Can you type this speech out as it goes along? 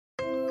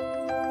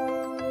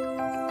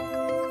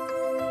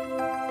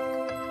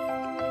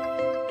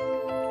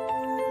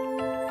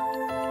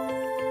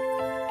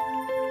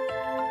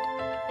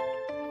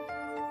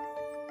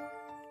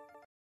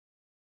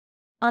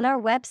On our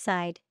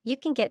website, you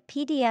can get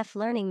PDF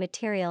learning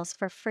materials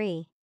for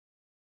free.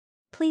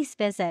 Please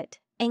visit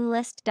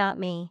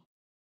englist.me.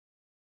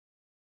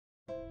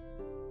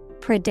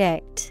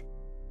 Predict.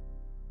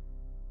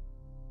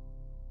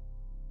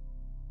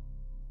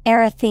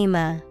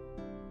 Erythema.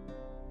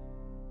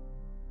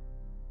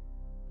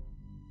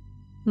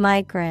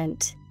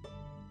 Migrant.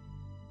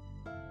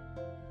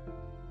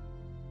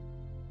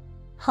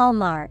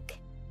 Hallmark.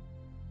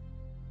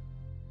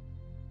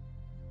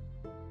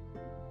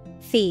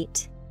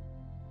 Feet.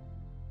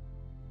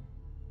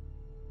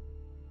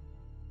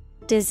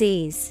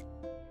 Disease.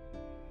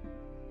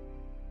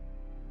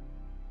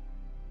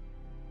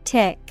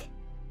 Tick.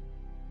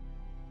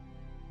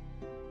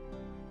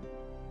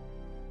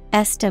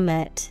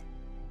 Estimate.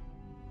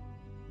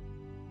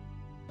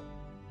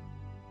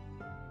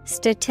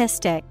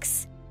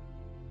 Statistics.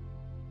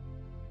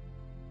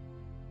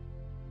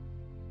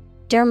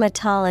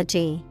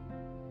 Dermatology.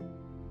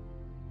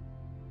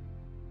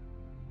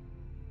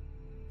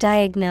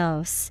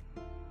 Diagnose.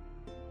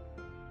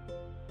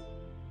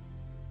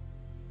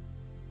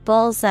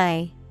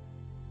 Bullseye.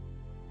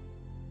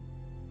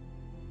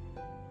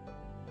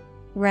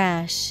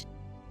 Rash.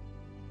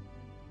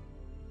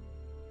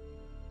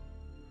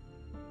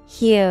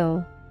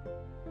 Hue.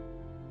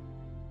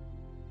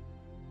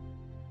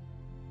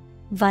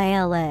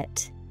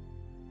 Violet.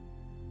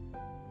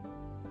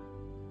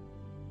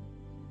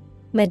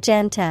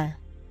 Magenta.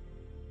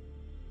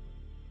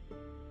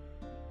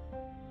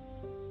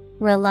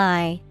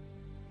 Rely.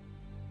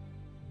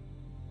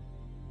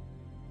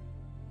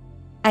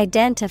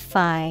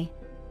 Identify.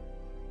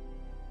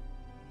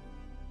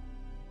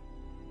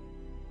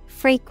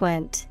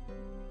 Frequent.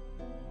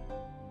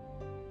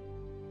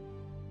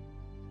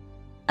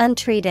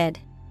 Untreated.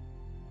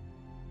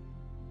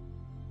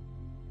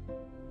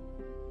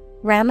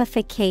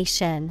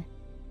 Ramification.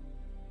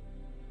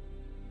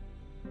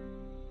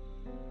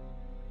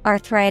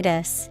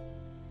 Arthritis.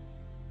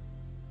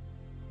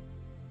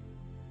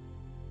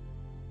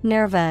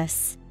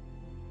 Nervous.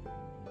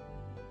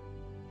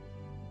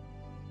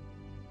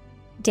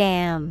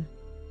 Dam.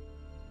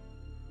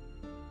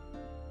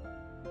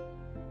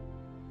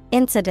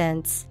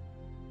 Incidents.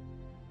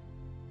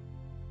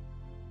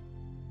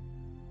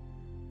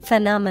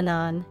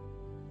 Phenomenon.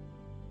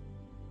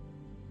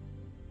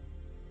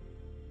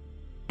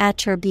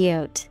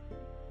 Attribute.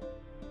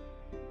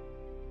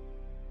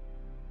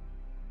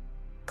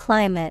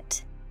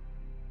 Climate.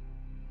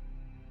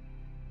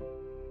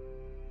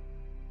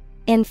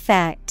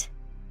 Infect.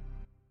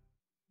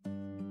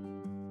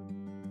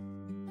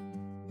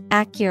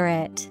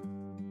 Accurate.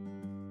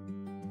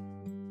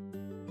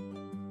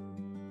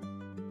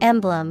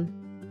 Emblem.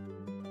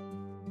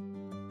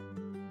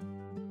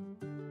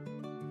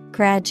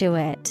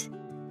 Graduate.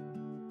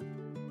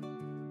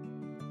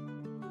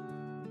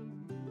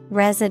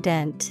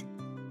 Resident.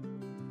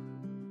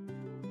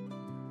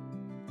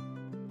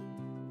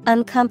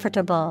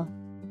 Uncomfortable.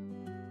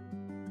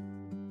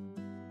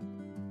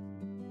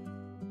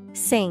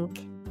 Sink.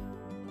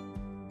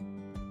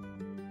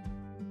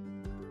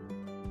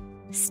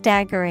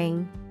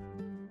 Staggering.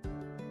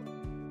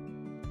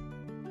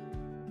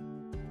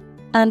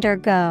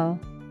 Undergo.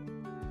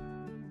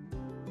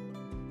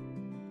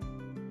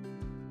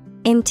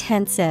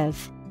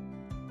 Intensive.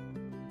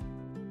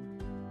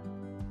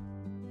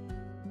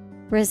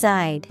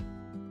 Reside.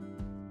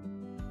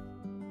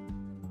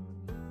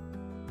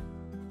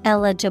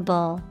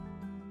 Eligible.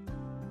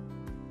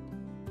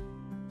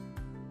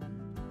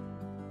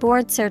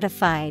 Board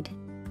certified.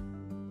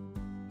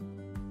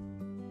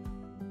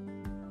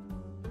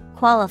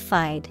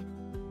 Qualified.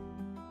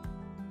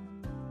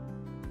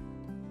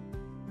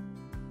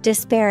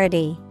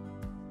 Disparity.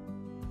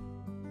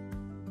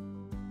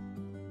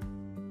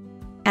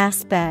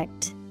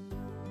 Aspect.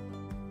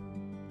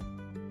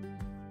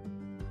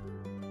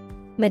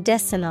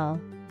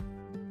 Medicinal.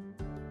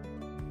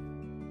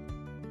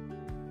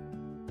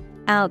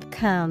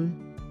 Outcome.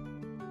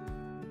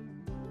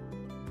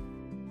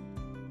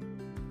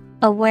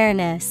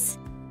 Awareness.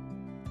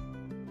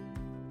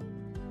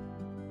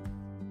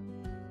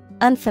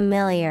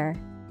 Unfamiliar.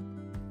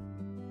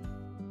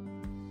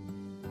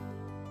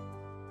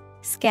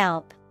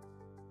 Scalp.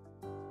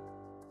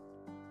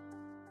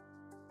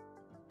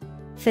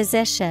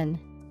 Physician.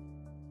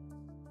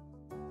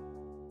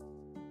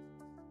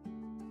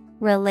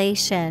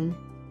 Relation.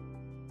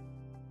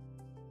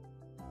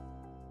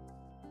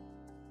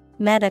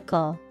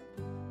 Medical.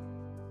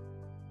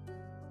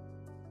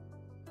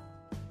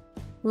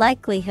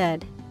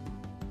 Likelihood.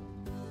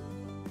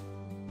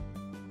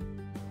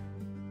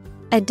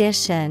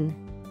 Addition.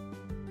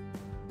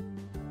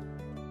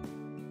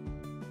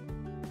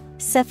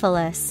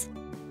 Syphilis.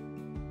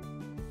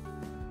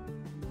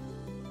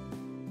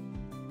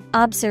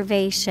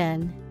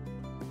 Observation.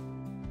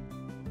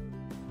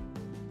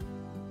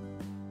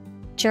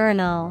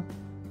 Journal.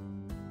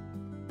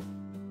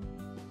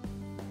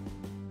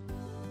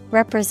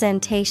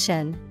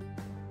 Representation.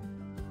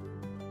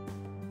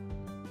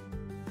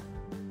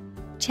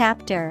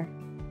 Chapter.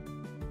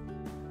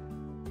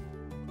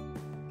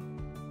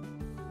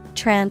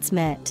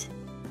 Transmit.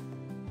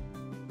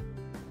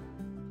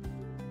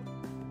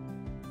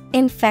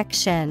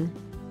 Infection.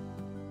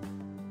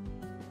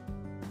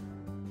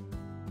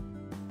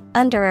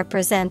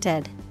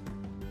 Underrepresented.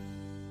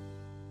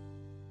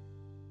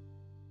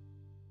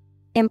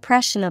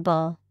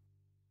 Impressionable.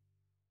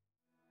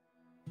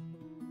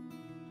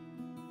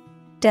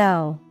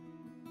 Dough.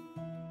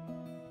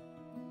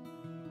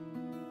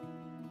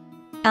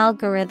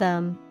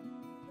 Algorithm.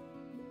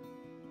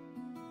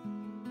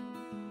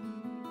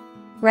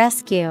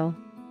 Rescue.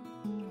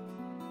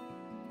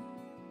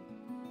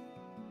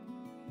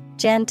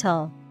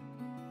 Gentle.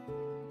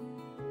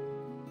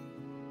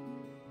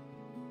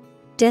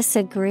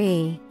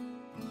 Disagree.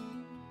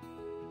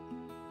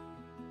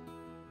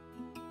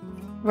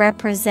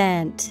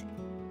 Represent.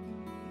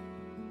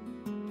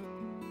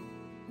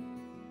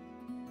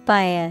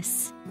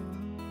 Bias.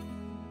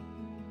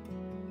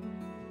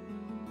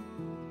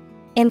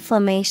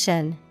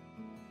 Inflammation.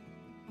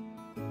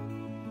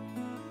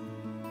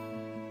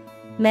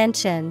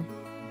 Mention.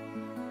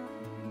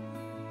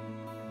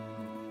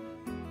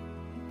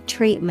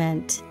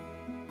 Treatment.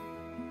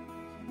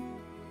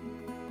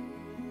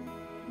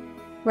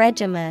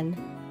 Regimen.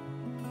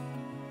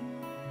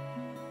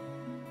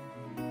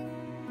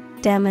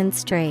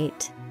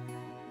 Demonstrate.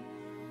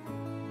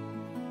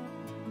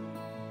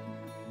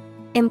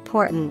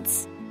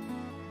 Importance.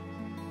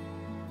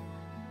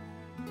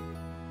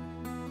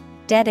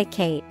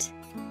 Dedicate.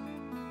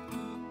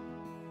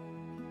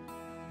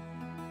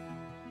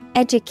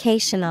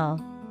 Educational.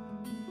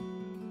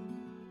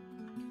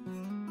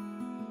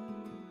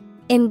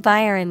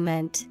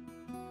 Environment.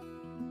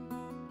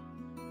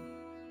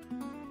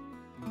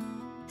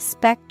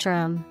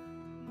 Spectrum.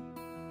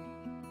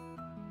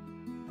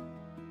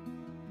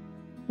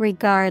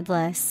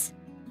 Regardless.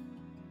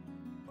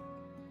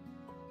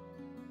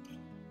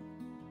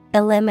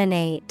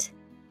 Eliminate.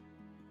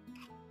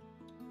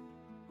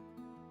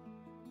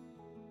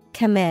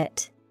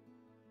 Commit.